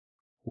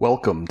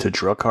Welcome to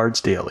Drug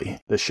Cards Daily,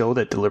 the show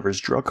that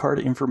delivers drug card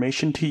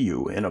information to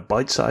you in a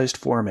bite-sized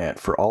format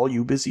for all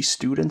you busy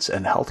students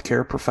and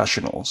healthcare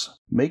professionals.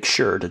 Make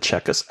sure to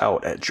check us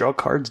out at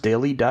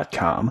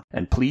drugcardsdaily.com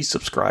and please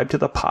subscribe to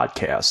the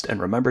podcast and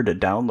remember to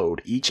download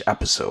each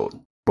episode.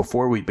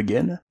 Before we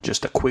begin,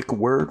 just a quick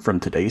word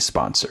from today's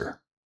sponsor.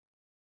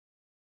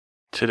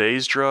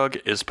 Today's drug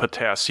is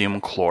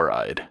potassium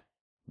chloride.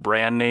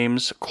 Brand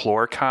names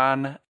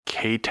Chlorcon,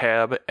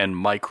 K-Tab, and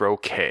Micro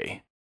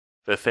K.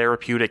 The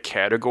therapeutic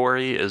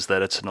category is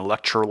that it's an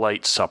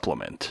electrolyte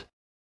supplement.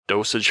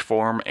 Dosage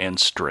form and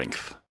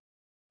strength.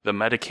 The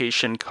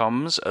medication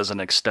comes as an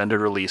extended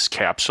release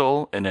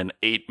capsule in an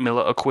 8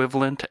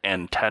 milliequivalent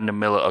and 10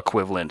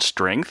 milliequivalent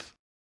strength.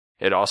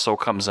 It also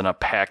comes in a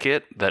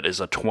packet that is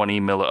a 20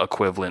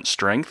 milliequivalent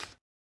strength.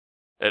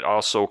 It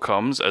also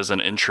comes as an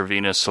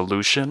intravenous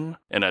solution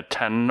in a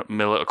 10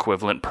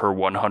 milliequivalent per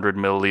 100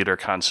 milliliter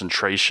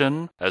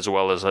concentration, as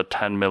well as a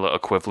 10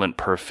 milliequivalent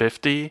per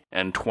 50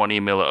 and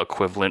 20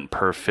 milliequivalent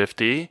per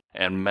 50,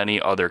 and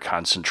many other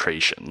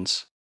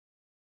concentrations.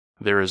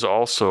 There is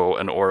also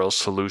an oral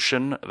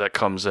solution that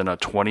comes in a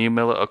 20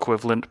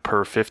 milliequivalent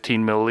per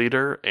 15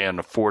 milliliter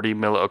and 40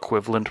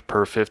 milliequivalent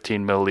per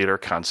 15 milliliter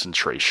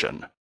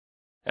concentration.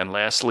 And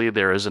lastly,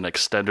 there is an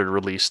extended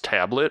release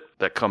tablet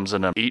that comes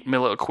in an 8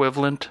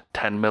 milliequivalent,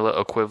 10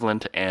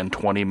 milliequivalent, and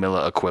 20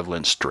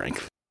 milliequivalent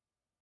strength.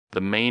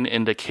 The main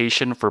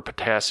indication for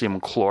potassium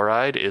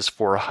chloride is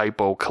for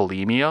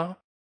hypokalemia.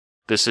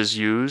 This is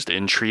used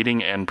in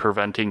treating and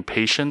preventing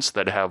patients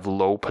that have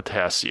low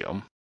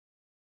potassium.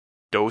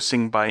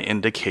 Dosing by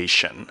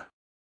indication.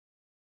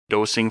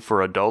 Dosing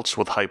for adults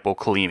with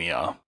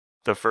hypokalemia.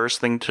 The first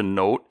thing to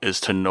note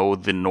is to know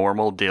the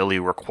normal daily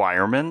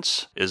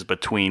requirements is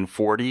between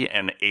 40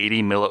 and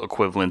 80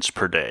 milliequivalents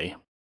per day.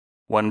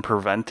 When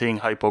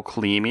preventing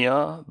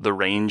hypokalemia, the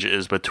range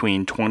is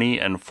between 20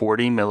 and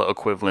 40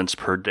 milliequivalents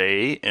per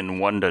day in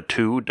 1 to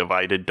 2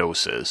 divided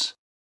doses.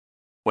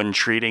 When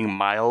treating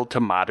mild to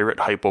moderate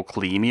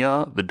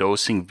hypokalemia, the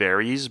dosing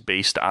varies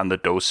based on the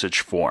dosage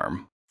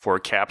form. For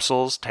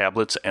capsules,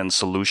 tablets, and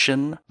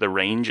solution, the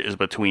range is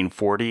between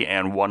 40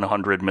 and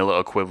 100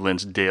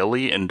 milliequivalents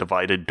daily in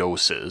divided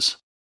doses.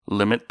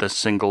 Limit the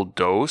single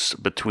dose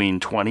between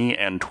 20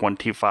 and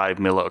 25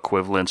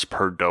 milliequivalents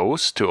per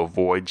dose to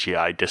avoid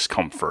GI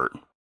discomfort.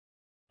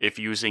 If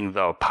using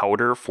the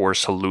powder for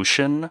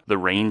solution, the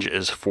range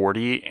is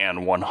 40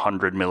 and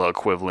 100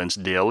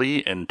 milliequivalents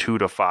daily in 2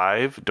 to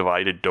 5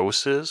 divided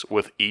doses,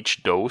 with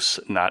each dose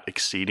not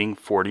exceeding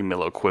 40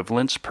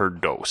 milliequivalents per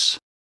dose.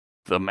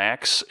 The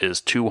max is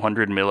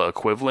 200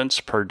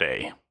 milliequivalents per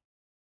day.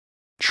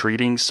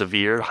 Treating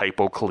severe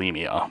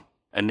hypokalemia.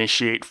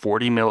 Initiate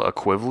 40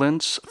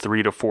 milliequivalents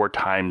 3 to 4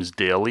 times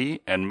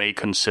daily and may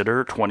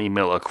consider 20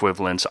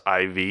 milliequivalents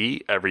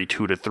IV every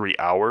 2 to 3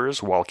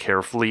 hours while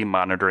carefully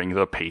monitoring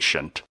the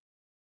patient.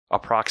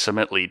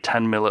 Approximately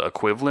 10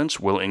 milliequivalents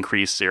will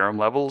increase serum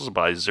levels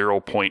by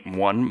 0.1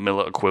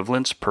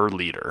 milliequivalents per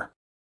liter.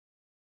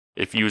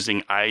 If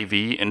using IV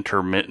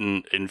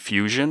intermittent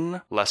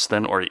infusion, less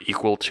than or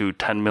equal to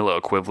 10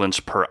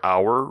 milliequivalents per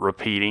hour,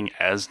 repeating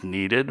as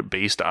needed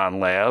based on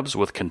labs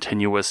with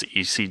continuous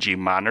ECG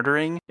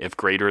monitoring if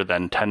greater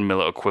than 10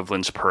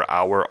 milliequivalents per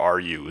hour are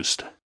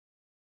used.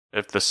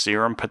 If the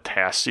serum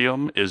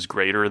potassium is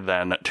greater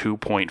than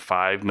 2.5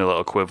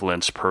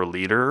 milliequivalents per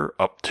liter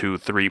up to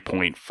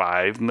 3.5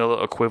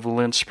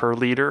 milliequivalents per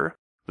liter,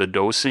 the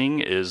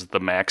dosing is the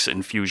max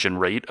infusion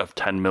rate of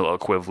 10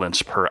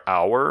 milliequivalents per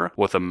hour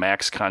with a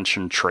max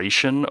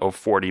concentration of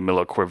 40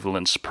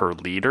 milliequivalents per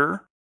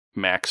liter.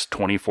 Max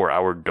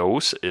 24-hour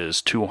dose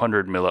is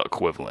 200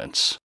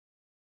 milliequivalents.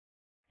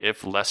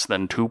 If less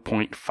than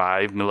 2.5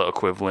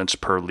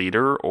 milliequivalents per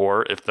liter,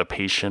 or if the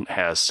patient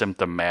has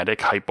symptomatic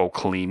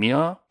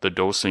hypokalemia, the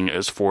dosing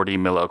is 40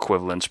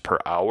 milliequivalents per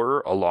hour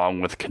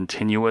along with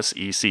continuous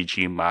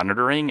ECG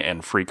monitoring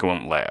and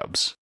frequent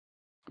labs.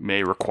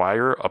 May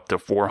require up to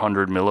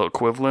 400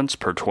 milliequivalents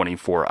per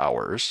 24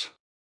 hours.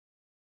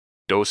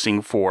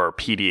 Dosing for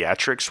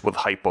pediatrics with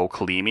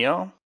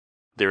hypokalemia.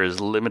 There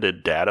is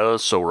limited data,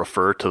 so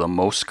refer to the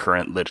most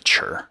current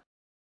literature.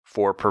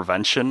 For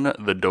prevention,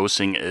 the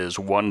dosing is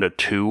 1 to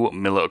 2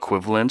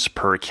 milliequivalents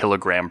per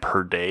kilogram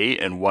per day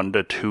in 1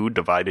 to 2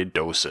 divided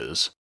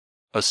doses.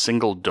 A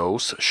single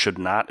dose should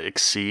not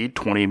exceed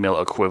 20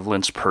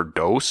 milliequivalents per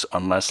dose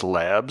unless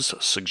labs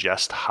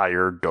suggest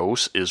higher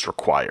dose is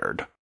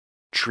required.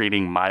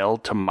 Treating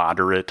mild to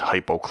moderate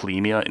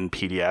hypokalemia in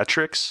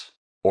pediatrics,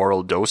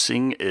 oral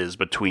dosing is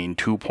between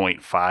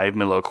 2.5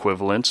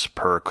 milliequivalents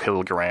per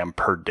kilogram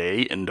per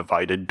day in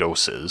divided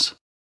doses.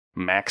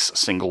 Max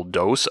single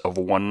dose of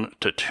 1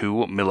 to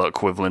 2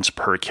 milliequivalents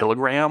per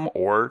kilogram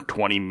or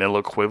 20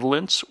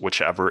 milliequivalents,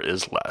 whichever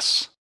is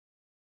less.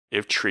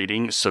 If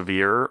treating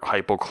severe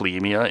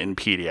hypokalemia in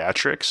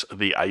pediatrics,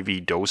 the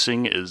IV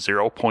dosing is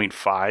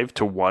 0.5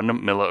 to 1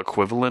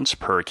 milliequivalents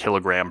per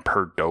kilogram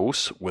per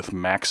dose with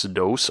max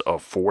dose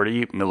of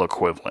 40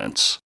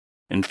 milliequivalents.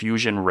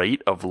 Infusion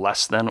rate of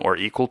less than or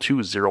equal to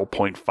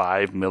 0.5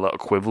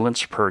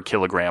 milliequivalents per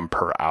kilogram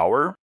per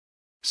hour.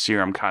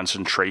 Serum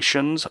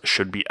concentrations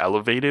should be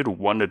elevated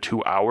 1 to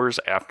 2 hours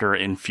after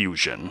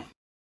infusion.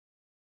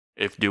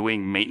 If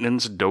doing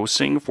maintenance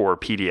dosing for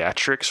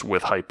pediatrics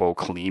with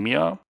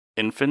hypokalemia,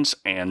 infants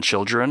and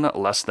children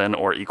less than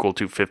or equal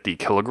to 50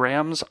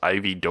 kilograms,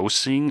 IV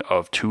dosing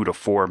of 2 to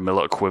 4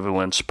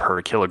 milliequivalents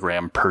per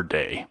kilogram per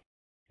day.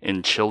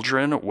 In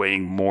children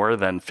weighing more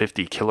than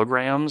 50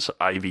 kilograms,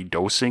 IV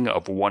dosing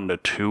of 1 to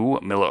 2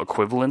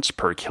 milliequivalents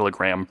per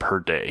kilogram per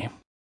day.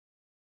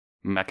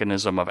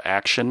 Mechanism of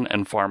action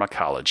and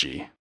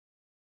pharmacology.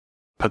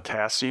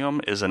 Potassium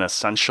is an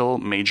essential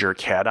major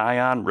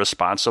cation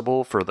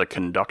responsible for the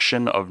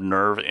conduction of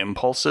nerve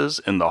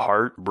impulses in the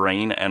heart,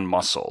 brain, and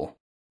muscle.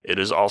 It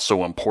is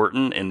also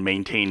important in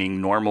maintaining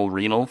normal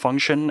renal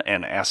function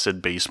and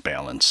acid-base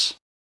balance.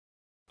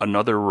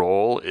 Another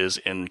role is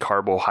in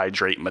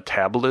carbohydrate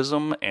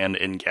metabolism and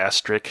in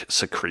gastric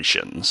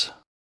secretions.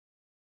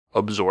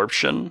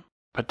 Absorption.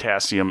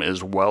 Potassium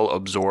is well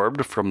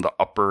absorbed from the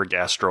upper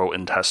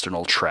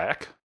gastrointestinal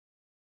tract.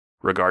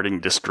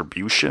 Regarding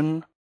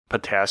distribution,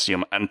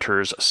 potassium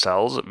enters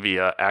cells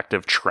via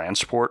active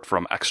transport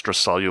from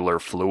extracellular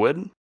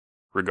fluid.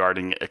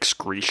 Regarding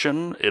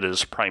excretion, it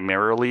is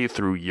primarily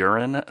through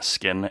urine,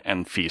 skin,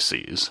 and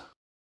feces.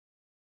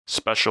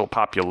 Special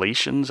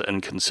populations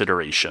and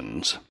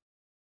considerations.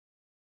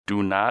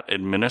 Do not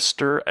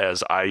administer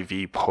as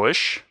IV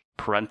push.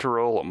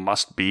 Parenteral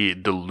must be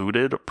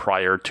diluted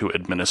prior to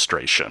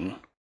administration.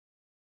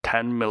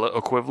 10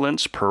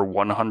 milliequivalents per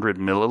 100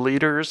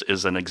 milliliters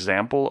is an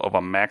example of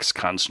a max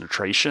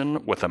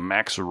concentration with a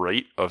max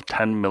rate of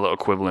 10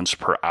 milliequivalents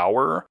per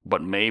hour,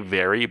 but may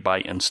vary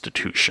by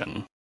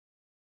institution.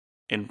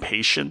 In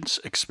patients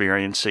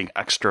experiencing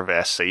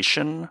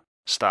extravasation,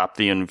 stop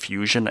the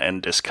infusion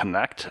and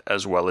disconnect,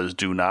 as well as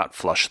do not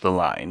flush the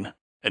line.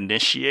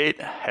 Initiate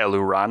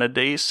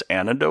hyaluronidase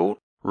antidote.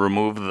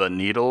 Remove the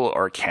needle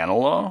or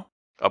cannula,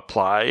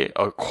 apply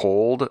a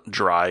cold,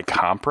 dry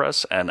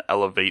compress, and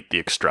elevate the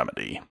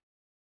extremity.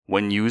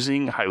 When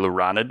using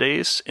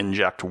hyaluronidase,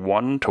 inject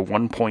 1 to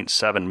 1.7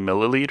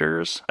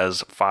 milliliters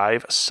as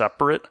 5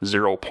 separate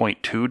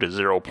 0.2 to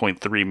 0.3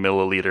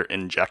 milliliter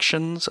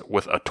injections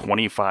with a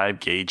 25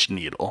 gauge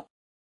needle.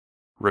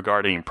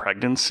 Regarding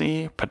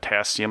pregnancy,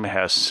 potassium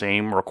has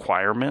same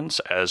requirements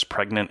as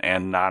pregnant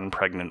and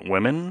non-pregnant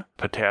women.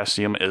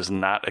 Potassium is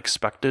not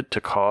expected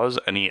to cause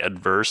any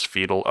adverse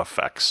fetal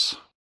effects.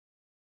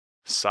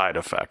 Side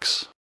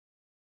effects.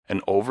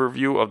 An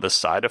overview of the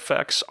side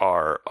effects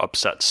are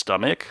upset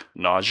stomach,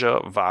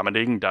 nausea,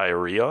 vomiting,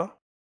 diarrhea.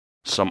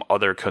 Some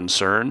other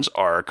concerns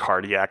are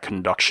cardiac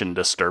conduction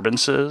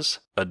disturbances,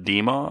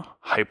 edema,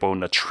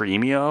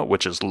 hyponatremia,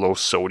 which is low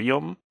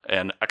sodium,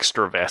 and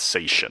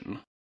extravasation.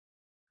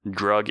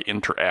 Drug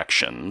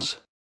interactions.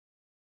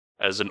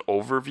 As an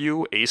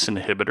overview, ACE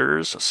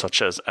inhibitors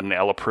such as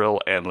enalapril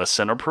and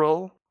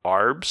lisinopril,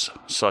 ARBs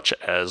such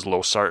as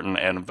losartan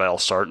and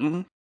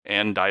valsartan,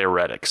 and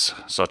diuretics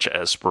such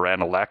as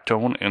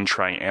spironolactone and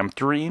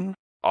triamptorine,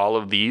 all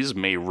of these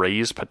may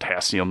raise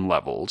potassium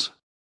levels.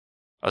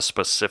 A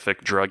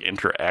specific drug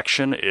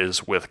interaction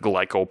is with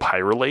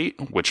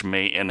glycopyrrolate, which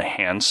may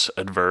enhance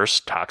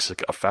adverse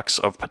toxic effects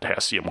of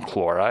potassium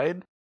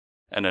chloride.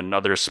 And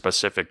another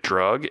specific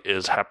drug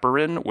is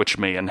heparin, which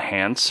may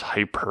enhance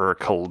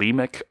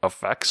hyperkalemic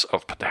effects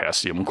of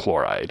potassium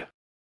chloride.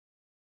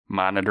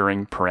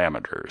 Monitoring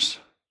parameters.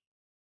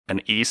 An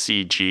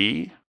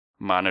ECG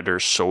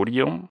monitors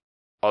sodium,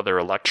 other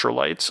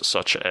electrolytes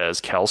such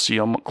as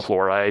calcium,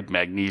 chloride,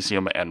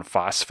 magnesium, and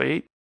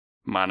phosphate,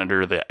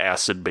 monitor the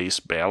acid-base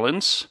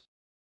balance,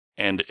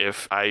 and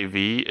if IV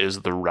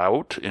is the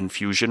route,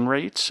 infusion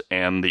rates,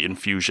 and the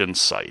infusion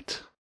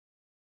site.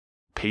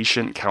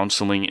 Patient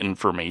counseling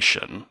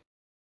information.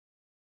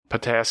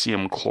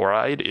 Potassium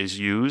chloride is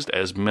used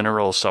as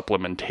mineral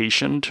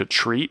supplementation to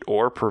treat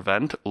or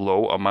prevent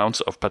low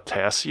amounts of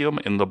potassium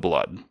in the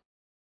blood.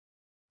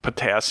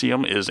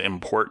 Potassium is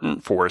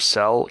important for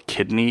cell,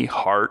 kidney,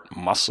 heart,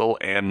 muscle,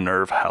 and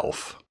nerve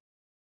health.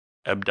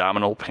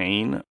 Abdominal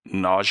pain,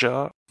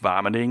 nausea,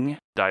 vomiting,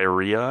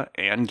 diarrhea,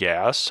 and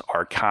gas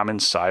are common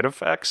side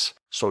effects,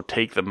 so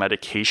take the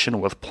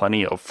medication with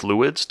plenty of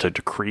fluids to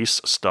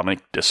decrease stomach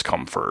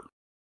discomfort.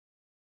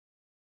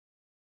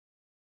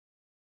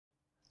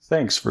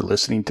 Thanks for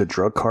listening to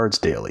Drug Cards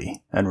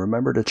Daily, and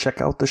remember to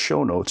check out the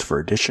show notes for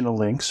additional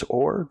links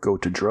or go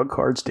to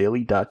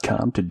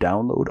drugcardsdaily.com to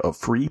download a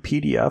free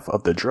PDF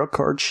of the drug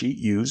card sheet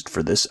used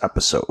for this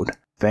episode.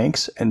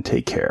 Thanks and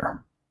take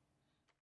care.